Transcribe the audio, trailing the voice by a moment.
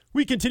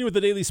We continue with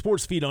the daily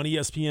sports feed on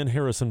ESPN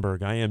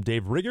Harrisonburg. I am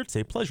Dave Riggert. It's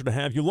a pleasure to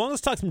have you along. Let's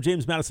talk some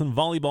James Madison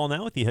volleyball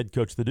now with the head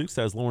coach of the Dukes.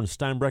 That is Lauren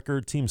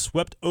Steinbrecher. Team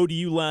swept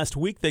ODU last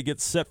week. They get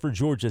set for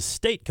Georgia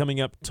State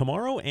coming up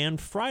tomorrow and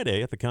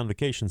Friday at the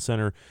Convocation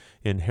Center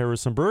in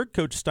Harrisonburg.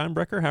 Coach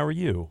Steinbrecher, how are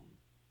you?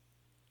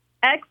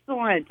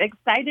 Excellent.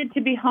 Excited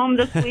to be home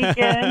this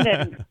weekend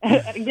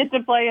and get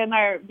to play in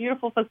our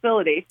beautiful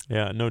facility.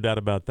 Yeah, no doubt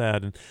about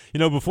that. And,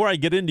 before I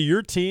get into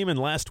your team and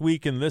last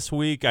week and this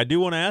week, I do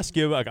want to ask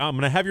you, I'm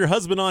going to have your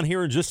husband on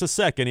here in just a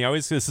second.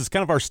 This is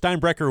kind of our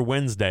Steinbrecher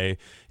Wednesday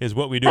is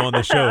what we do on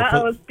the show.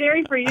 Oh, it's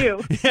scary for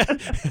you.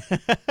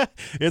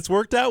 It's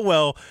worked out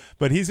well,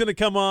 but he's going to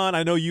come on.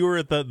 I know you were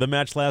at the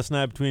match last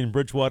night between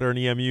Bridgewater and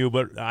EMU,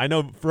 but I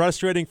know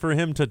frustrating for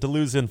him to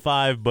lose in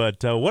 5,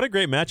 but what a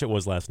great match it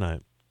was last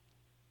night.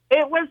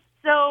 It was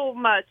so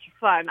much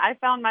fun. I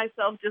found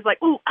myself just like,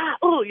 I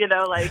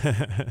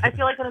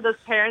feel like one of those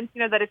parents,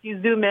 that if you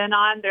zoom in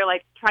on, they're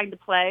like trying to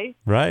play.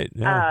 Right.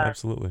 Yeah,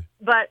 absolutely.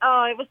 But,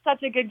 it was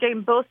such a good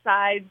game, both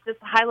sides, just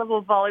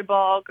high-level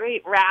volleyball,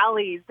 great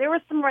rallies. There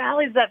were some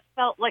rallies that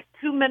felt like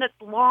 2 minutes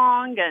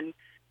long and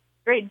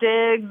great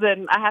digs.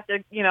 And I have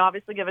to,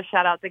 obviously give a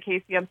shout-out to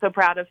Casey. I'm so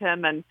proud of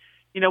him and,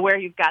 where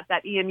he's got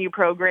that EMU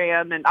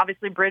program. And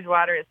obviously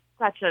Bridgewater is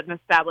such an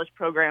established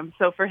program.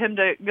 So for him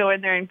to go in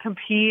there and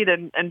compete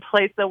and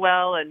play so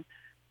well and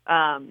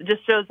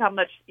just shows how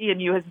much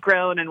EMU has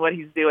grown and what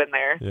he's doing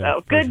there. Yeah,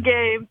 so good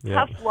game,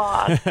 tough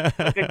loss,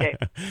 good game.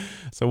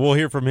 So we'll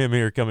hear from him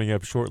here coming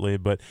up shortly.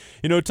 But,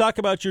 talk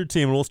about your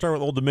team. We'll start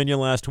with Old Dominion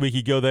last week.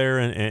 You go there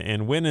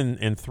and win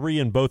in 3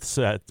 in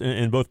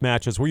both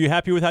matches. Were you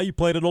happy with how you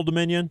played at Old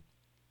Dominion?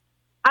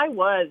 I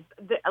was.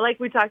 Like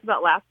we talked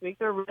about last week,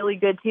 they're a really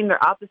good team.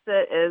 Their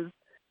opposite is,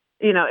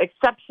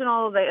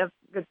 exceptional. They have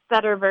good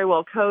setter, very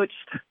well coached,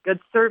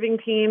 good serving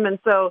team. And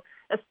so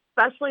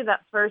especially that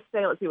first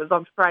day, it was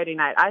on Friday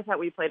night, I thought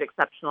we played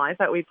exceptional. I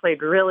thought we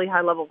played really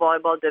high-level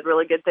volleyball, did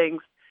really good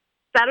things.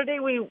 Saturday,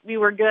 we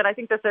were good. I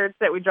think the third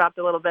set we dropped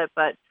a little bit,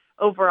 but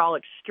overall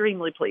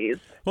extremely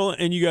pleased. Well,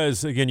 and you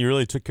guys, again, you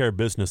really took care of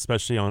business,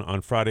 especially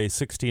on Friday,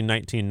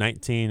 16-19,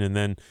 19, and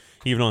then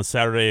even on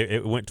Saturday,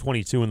 it went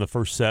 22 in the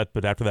first set,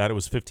 but after that, it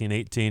was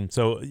 15-18.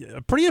 So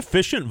pretty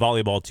efficient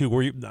volleyball, too.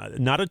 Were you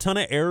not a ton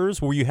of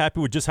errors? Were you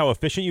happy with just how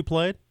efficient you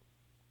played?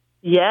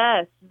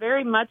 Yes,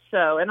 very much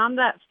so. And on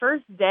that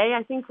first day,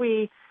 I think let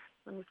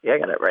me see, I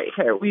got it right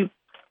here.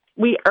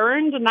 We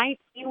earned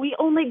 19. We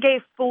only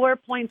gave 4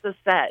 points a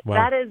set. Wow.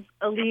 That is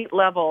elite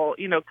level,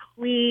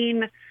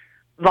 clean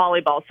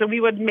volleyball. So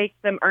we would make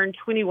them earn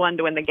 21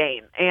 to win the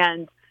game.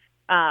 And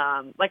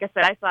like I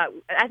said,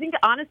 I think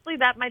honestly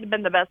that might have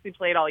been the best we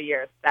played all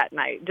year that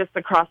night, just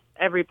across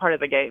every part of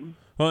the game.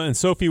 Well, and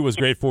Sophie was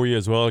great for you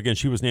as well. Again,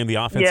 she was named the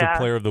Offensive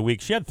Player of the Week.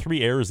 She had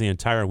 3 errors the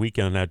entire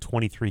weekend and had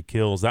 23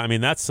 kills. I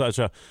mean, that's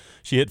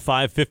she hit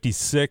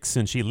 .556,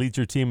 and she leads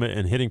your team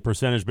in hitting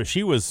percentage, but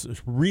she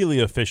was really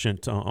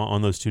efficient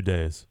on those 2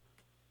 days.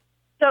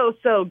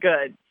 So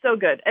good. So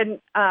good. And,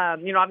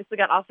 obviously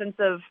got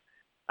Offensive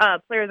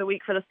Player of the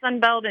Week for the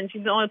Sun Belt, and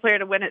she's the only player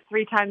to win it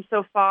 3 times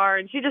so far,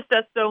 and she just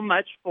does so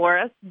much for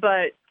us.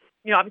 But,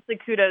 obviously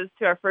kudos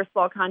to our first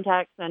ball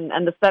contacts and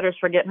the setters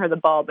for getting her the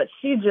ball, but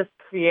she just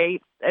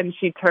creates and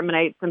she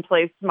terminates and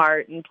plays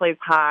smart and plays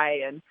high,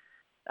 and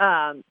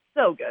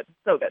so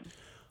good.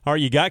 All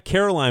right, you got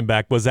Caroline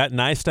back. Was that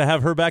nice to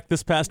have her back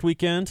this past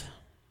weekend?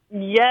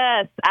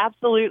 Yes,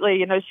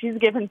 absolutely. She's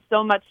given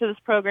so much to this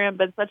program,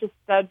 been such a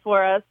stud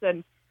for us,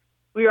 and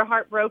we were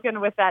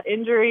heartbroken with that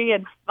injury,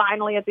 and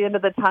finally at the end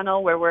of the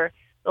tunnel where we're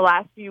the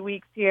last few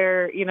weeks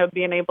here,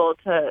 being able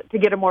to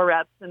get her more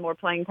reps and more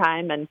playing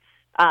time. And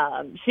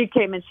she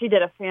came and she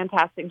did a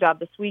fantastic job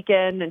this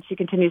weekend, and she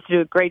continues to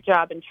do a great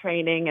job in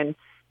training. And,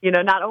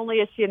 not only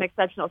is she an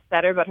exceptional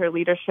setter, but her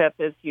leadership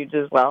is huge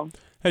as well.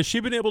 Has she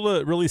been able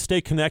to really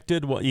stay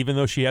connected, even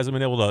though she hasn't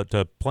been able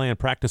to play and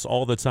practice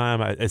all the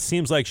time? It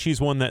seems like she's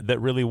one that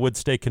really would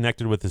stay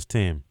connected with this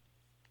team.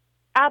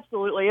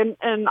 Absolutely.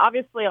 And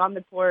obviously on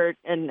the court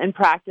and in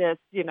practice,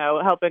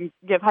 helping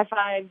give high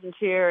fives and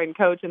cheer and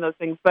coach and those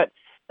things. But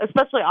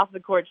especially off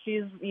the court,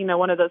 she's,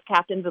 one of those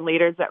captains and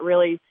leaders that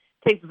really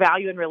takes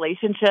value in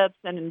relationships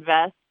and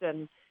invests.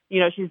 And,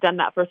 she's done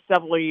that for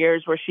several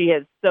years where she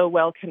is so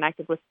well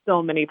connected with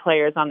so many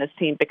players on this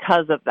team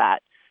because of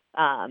that.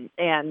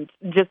 And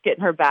just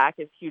getting her back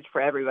is huge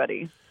for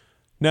everybody.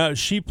 Now,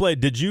 she played.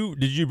 Did you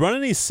run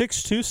any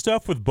 6-2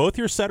 stuff with both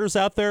your setters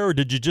out there, or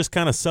did you just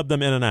kind of sub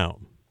them in and out?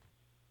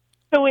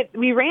 So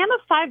we ran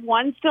a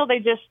 5-1 still. They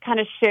just kind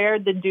of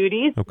shared the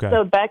duties. Okay.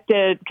 So Beck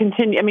did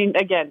continue. I mean,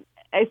 again,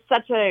 it's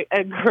such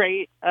a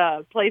great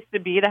place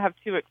to be to have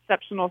 2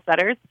 exceptional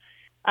setters.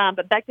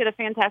 But Beck did a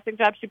fantastic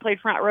job. She played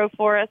front row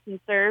for us and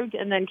served,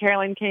 and then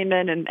Caroline came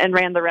in and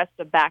ran the rest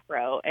of back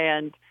row.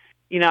 And,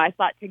 I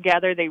thought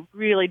together they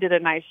really did a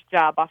nice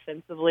job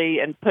offensively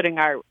and putting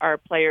our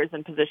players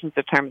in positions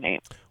to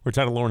terminate. We're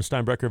talking to Lauren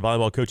Steinbrecher,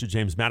 volleyball coach at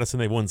James Madison.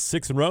 They've won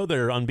 6 in a row.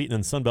 They're unbeaten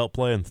in Sun Belt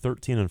play and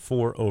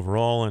 13-4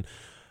 overall. And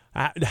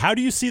How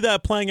do you see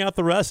that playing out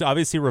the rest?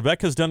 Obviously,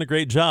 Rebecca's done a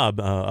great job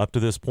up to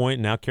this point.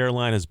 Now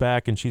Caroline is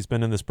back, and she's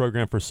been in this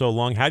program for so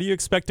long. How do you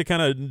expect to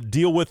kind of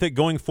deal with it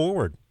going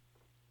forward?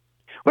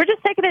 We're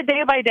just taking it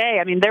day by day.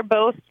 I mean, they're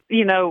both,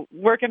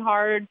 working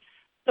hard,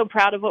 so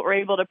proud of what we're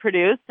able to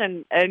produce,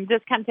 and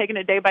just kind of taking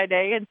it day by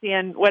day and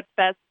seeing what's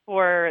best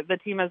for the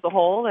team as a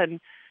whole.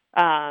 And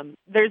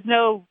there's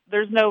no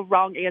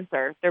wrong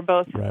answer. They're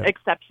both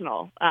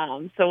exceptional.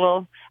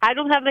 So I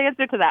don't have the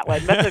answer to that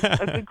one. That's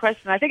a good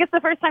question. I think it's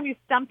the first time you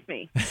stumped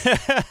me.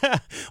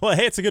 Well,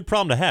 hey, it's a good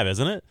problem to have,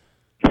 isn't it?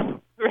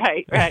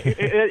 Right.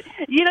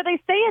 They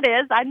say it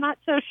is. I'm not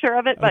so sure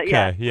of it, but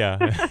okay, yeah.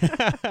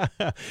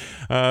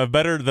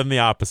 Better than the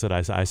opposite,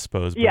 I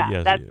suppose. But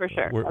yes, that's for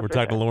sure. We're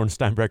talking to Lauren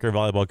Steinbrecher,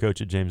 volleyball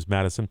coach at James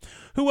Madison.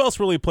 Who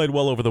else really played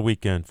well over the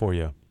weekend for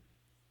you?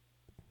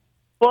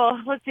 Well,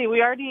 let's see.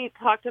 We already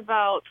talked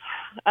about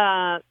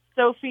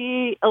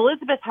Sophie.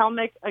 Elizabeth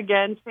Helmick,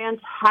 again,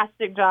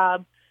 fantastic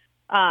job.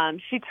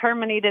 She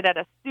terminated at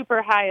a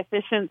super high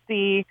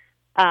efficiency.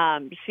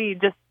 She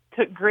just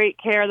took great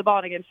care of the ball.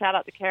 And again, shout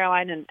out to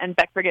Caroline and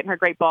Beck for getting her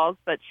great balls.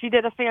 But she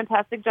did a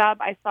fantastic job.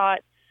 I thought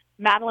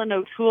Madeline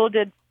O'Toole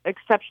did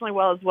exceptionally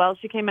well as well.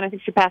 She came in, I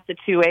think she passed a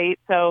 2.8.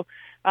 So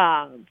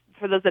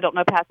for those that don't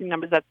know passing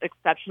numbers, that's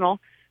exceptional.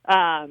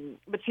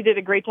 But she did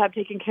a great job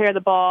taking care of the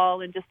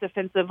ball and just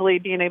defensively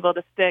being able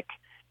to stick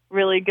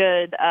really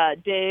good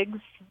digs.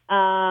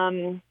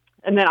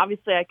 And then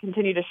obviously I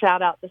continue to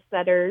shout out the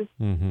setters.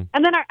 Mm-hmm.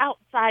 And then our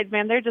outsides,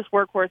 man, they're just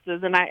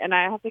workhorses. And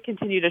I have to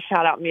continue to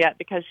shout out Miette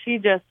because she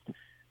just,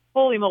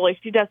 holy moly,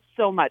 she does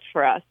so much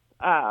for us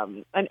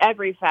in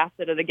every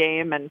facet of the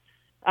game. And,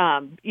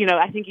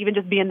 I think even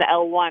just being the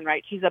L1,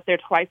 right, she's up there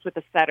twice with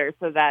the setter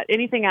so that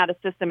anything out of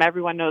system,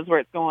 everyone knows where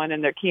it's going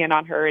and they're keying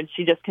on her, and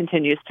she just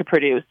continues to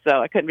produce.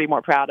 So I couldn't be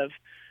more proud of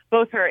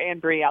both her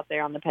and Bree out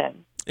there on the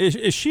pin.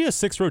 Is she a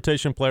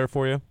 6-rotation player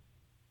for you?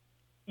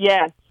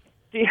 Yes.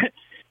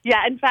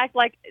 Yeah, in fact,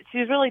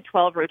 she's really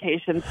 12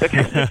 rotations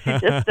because she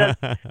just does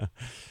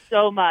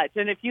so much.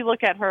 And if you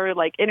look at her,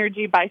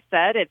 energy by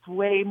set, it's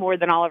way more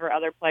than all of her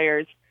other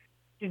players.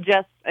 She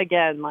just,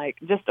 again,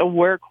 just a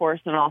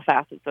workhorse in all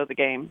facets of the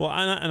game. Well,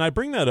 and I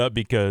bring that up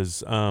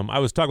because I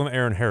was talking with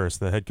Erin Harris,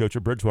 the head coach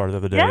of Bridgewater, the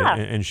other day,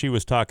 and she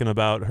was talking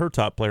about her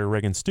top player,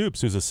 Reagan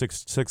Stoops, who's a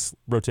 6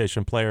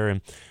 rotation player.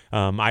 And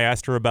I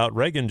asked her about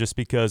Reagan just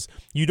because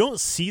you don't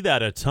see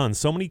that a ton.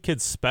 So many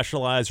kids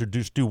specialize or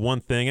just do one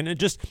thing, and it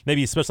just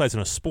maybe specialize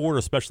in a sport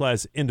or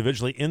specialize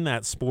individually in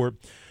that sport.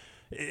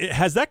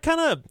 Has that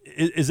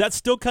is that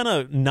still kind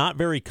of not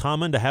very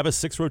common to have a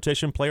 6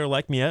 rotation player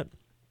like Miette?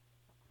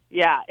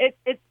 Yeah,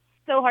 it's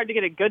so hard to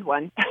get a good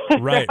one.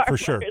 Right, for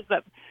sure.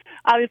 That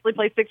obviously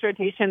play 6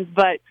 rotations,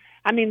 but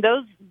I mean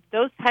those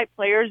type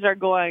players are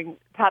going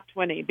top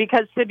 20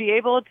 because to be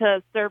able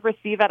to serve,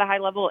 receive at a high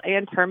level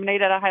and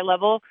terminate at a high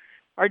level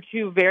are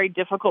 2 very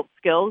difficult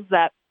skills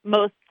that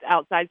most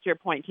outsides, to your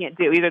point, can't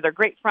do. Either they're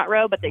great front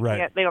row, but they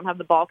don't have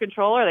the ball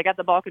control, or they got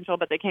the ball control,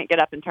 but they can't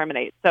get up and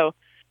terminate. So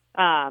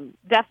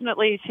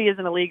definitely she is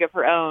in a league of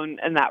her own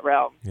in that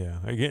realm. Yeah,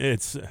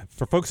 it's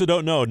for folks who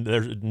don't know,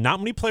 there's not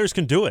many players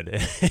can do it.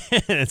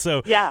 And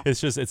so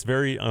it's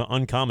very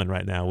uncommon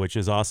right now, which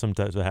is awesome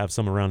to have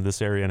some around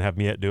this area and have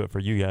Miette do it for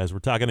you guys. We're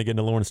talking again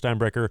to Lauren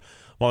Steinbrecher,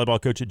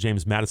 volleyball coach at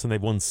James Madison. They've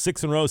won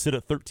 6 in a row, sit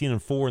at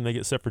 13-4, and they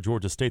get set for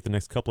Georgia State the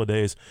next couple of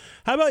days.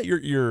 How about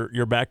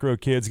your back row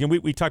kids? Again,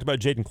 we talked about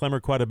Jaden Clemmer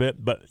quite a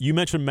bit, but you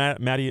mentioned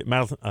Madeline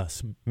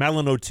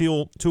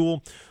O'Toole.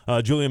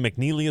 Julia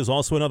McNeely is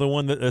also another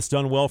one that's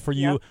done well for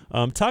you.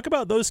 Yep. Talk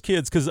about those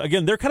kids because,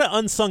 again, they're kind of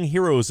unsung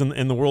heroes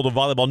in the world of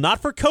volleyball,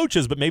 not for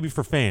coaches, but maybe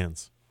for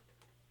fans.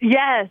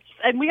 Yes,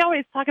 and we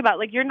always talk about,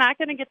 you're not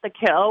going to get the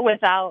kill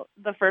without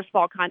the first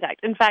ball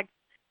contact. In fact,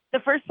 the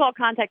first ball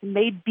contact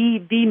may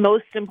be the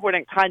most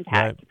important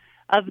contact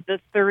of the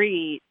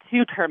 3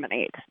 to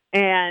terminate.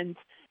 And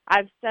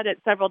I've said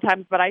it several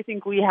times, but I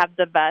think we have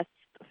the best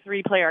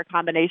 3-player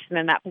combination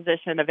in that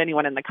position of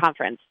anyone in the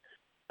conference.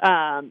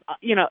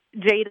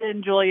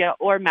 Jaden, Julia,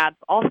 or Mads,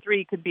 all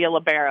 3 could be a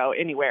libero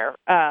anywhere.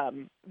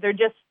 They're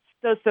just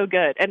so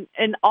good. And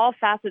in all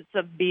facets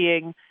of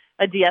being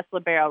a DS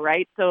libero,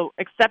 right? So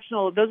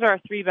exceptional. Those are our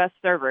 3 best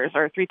servers,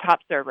 our 3 top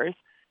servers.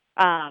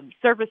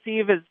 Serve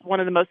receive is one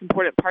of the most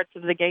important parts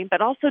of the game,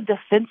 but also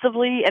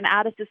defensively and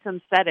out of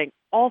system setting.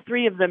 All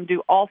 3 of them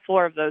do all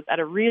 4 of those at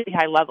a really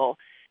high level.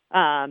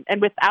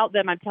 And without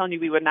them, I'm telling you,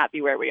 we would not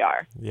be where we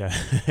are. Yeah,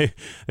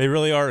 they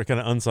really are kind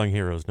of unsung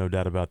heroes, no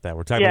doubt about that.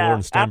 We're talking to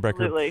Lauren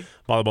Steinbrecher,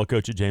 volleyball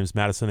coach at James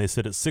Madison. They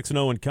sit at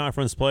 6-0 in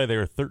conference play. They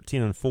are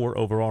 13-4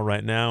 overall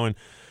right now. And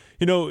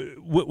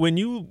when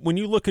you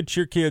look at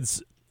your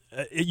kids,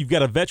 you've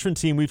got a veteran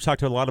team. We've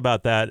talked a lot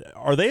about that.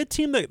 Are they a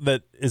team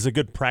that is a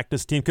good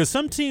practice team? Because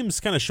some teams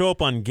kind of show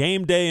up on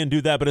game day and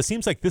do that, but it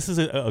seems like this is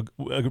a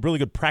really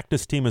good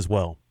practice team as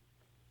well.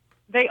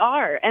 They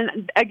are.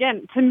 And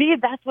again, to me,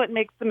 that's what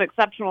makes them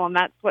exceptional, and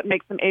that's what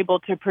makes them able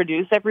to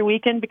produce every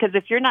weekend, because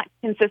if you're not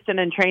consistent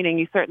in training,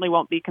 you certainly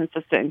won't be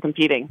consistent in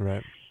competing.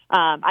 Right.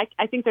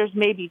 I think there's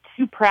maybe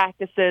 2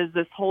 practices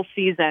this whole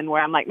season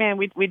where I'm like, man,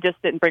 we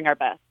just didn't bring our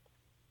best.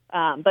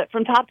 But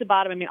from top to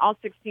bottom, I mean, all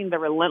 16, they're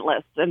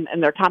relentless in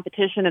their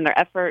competition and their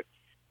effort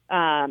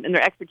and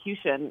their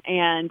execution.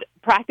 And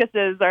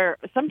practices are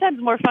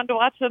sometimes more fun to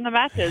watch than the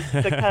matches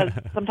because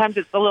sometimes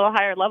it's a little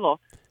higher level.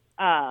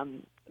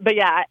 But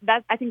yeah,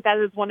 I think that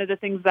is one of the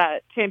things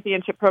that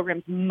championship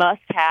programs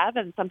must have,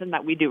 and something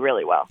that we do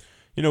really well.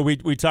 You know,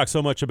 we talk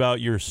so much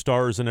about your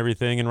stars and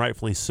everything, and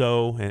rightfully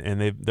so,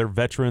 and they're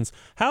veterans.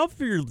 How have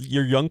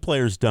your young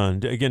players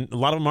done? Again, a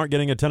lot of them aren't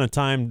getting a ton of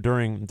time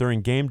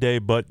during game day,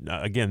 but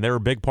again, they're a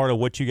big part of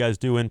what you guys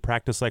do in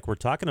practice, like we're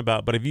talking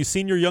about. But have you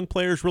seen your young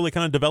players really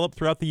kind of develop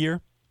throughout the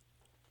year?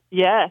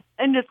 Yeah,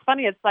 and it's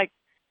funny. It's like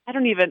I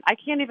don't even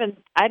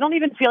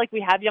feel like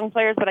we have young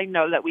players, but I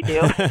know that we do.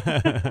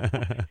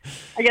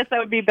 I guess that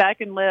would be back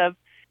and live.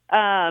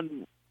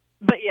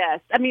 But yes,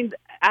 I mean,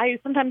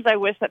 sometimes I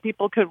wish that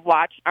people could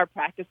watch our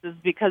practices,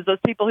 because those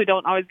people who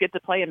don't always get to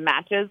play in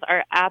matches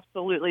are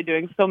absolutely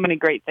doing so many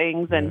great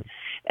things. And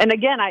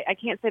again, I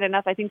can't say it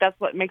enough. I think that's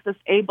what makes us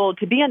able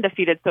to be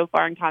undefeated so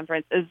far in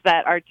conference, is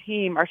that our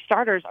team, our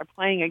starters, are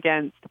playing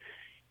against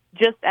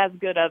just as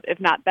good of, if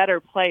not better,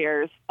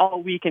 players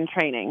all week in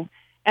training.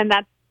 And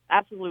that's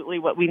absolutely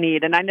what we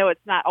need. And I know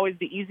it's not always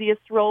the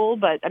easiest role,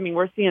 but I mean,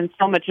 we're seeing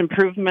so much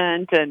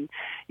improvement, and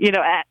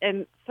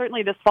and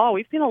certainly this fall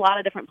we've seen a lot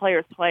of different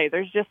players play.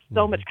 There's just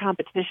so much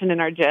competition in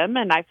our gym,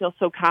 and I feel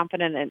so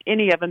confident in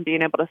any of them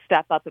being able to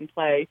step up and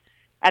play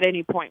at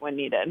any point when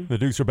needed. The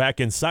Dukes are back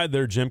inside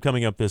their gym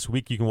coming up this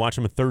week. You can watch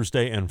them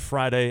Thursday and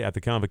Friday at the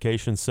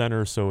Convocation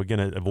Center. So, again,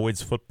 it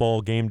avoids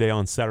football game day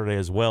on Saturday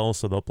as well.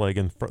 So they'll play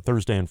again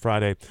Thursday and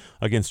Friday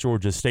against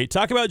Georgia State.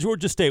 Talk about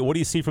Georgia State. What do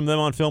you see from them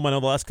on film? I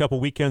know the last couple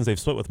weekends they've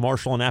split with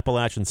Marshall and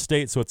Appalachian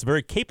State, so it's a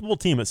very capable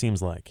team, it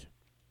seems like.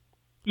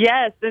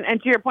 Yes,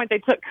 and to your point, they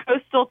took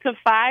Coastal to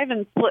 5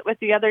 and split with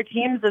the other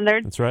teams. And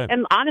that's right.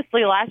 And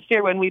honestly, last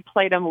year when we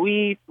played them,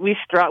 we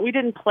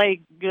didn't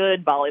play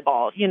good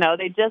volleyball.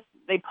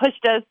 They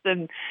pushed us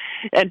and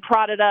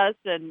prodded us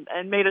and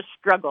made us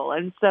struggle.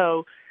 And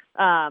so,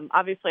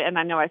 obviously, and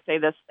I know I say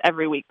this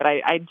every week, but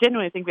I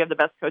genuinely think we have the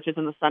best coaches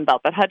in the Sun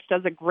Belt. But Hutch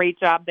does a great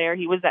job there.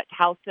 He was at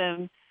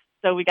Towson,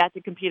 so we got to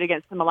compete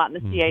against him a lot in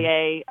the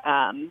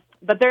CAA.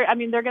 But they're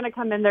going to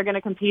come in, they're going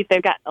to compete.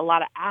 They've got a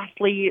lot of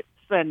athletes,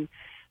 and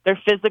they're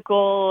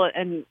physical,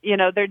 and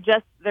they're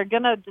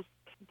going to just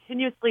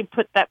continuously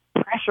put that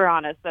pressure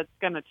on us that's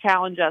going to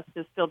challenge us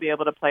to still be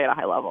able to play at a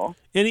high level.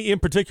 Any in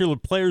particular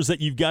players that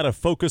you've got to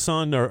focus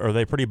on, or are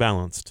they pretty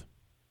balanced?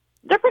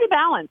 They're pretty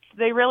balanced.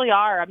 They really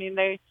are. I mean,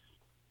 they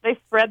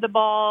spread the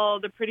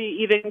ball. They're pretty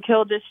even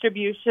kill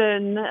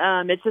distribution.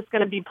 It's just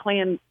going to be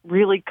playing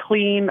really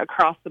clean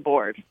across the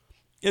board.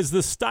 Is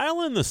the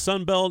style in the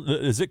Sun Belt,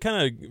 is it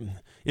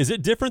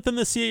different than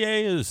the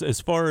CAA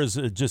as far as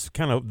just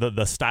kind of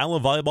the style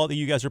of volleyball that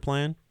you guys are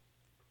playing?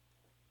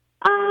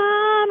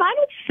 I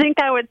don't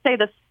think I would say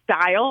the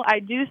style. I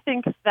do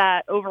think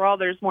that overall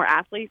there's more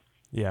athletes.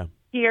 Yeah.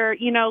 Here,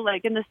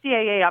 like in the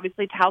CAA,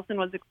 obviously Towson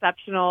was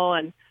exceptional,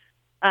 and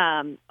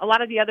a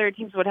lot of the other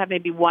teams would have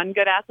maybe one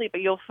good athlete,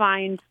 but you'll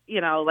find,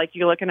 like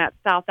you're looking at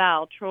South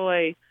Al,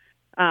 Troy,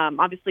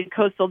 obviously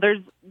Coastal.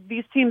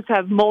 These teams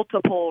have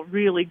multiple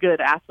really good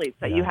athletes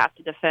that you have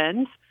to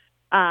defend.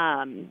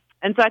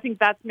 And so I think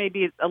that's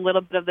maybe a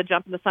little bit of the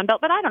jump in the Sun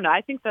Belt, but I don't know.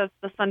 I think the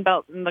Sun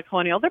Belt and the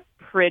Colonial, they're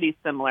pretty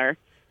similar.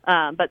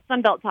 But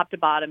Sun Belt top to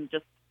bottom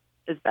just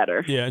is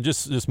better. Yeah,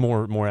 just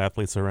more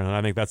athletes around.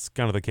 I think that's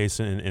kind of the case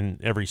in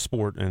every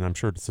sport, and I'm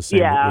sure it's the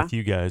same with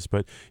you guys.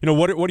 But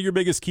what are your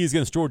biggest keys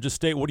against Georgia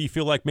State? What do you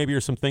feel like maybe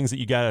are some things that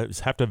you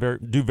guys have to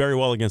do very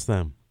well against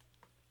them?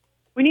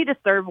 We need to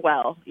serve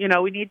well.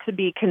 We need to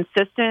be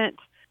consistent,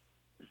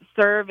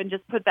 serve, and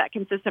just put that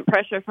consistent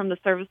pressure from the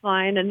service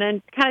line, and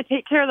then kind of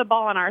take care of the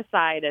ball on our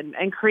side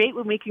and create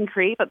when we can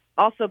create, but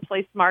also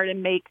play smart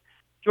and make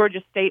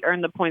Georgia State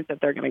earn the points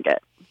that they're going to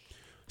get.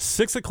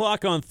 6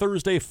 o'clock on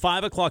Thursday,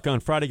 5 o'clock on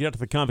Friday. Get out to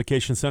the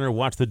Convocation Center.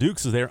 Watch the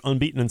Dukes as they're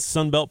unbeaten in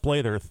Sun Belt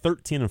play. They're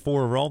 13-4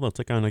 overall. They'll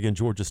take on, again,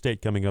 Georgia State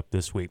coming up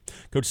this week.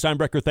 Coach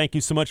Steinbrecher, thank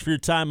you so much for your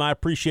time. I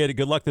appreciate it.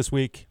 Good luck this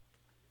week.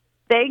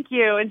 Thank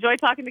you. Enjoy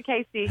talking to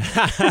Casey.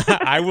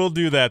 I will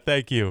do that.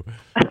 Thank you.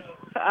 All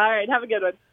right. Have a good one.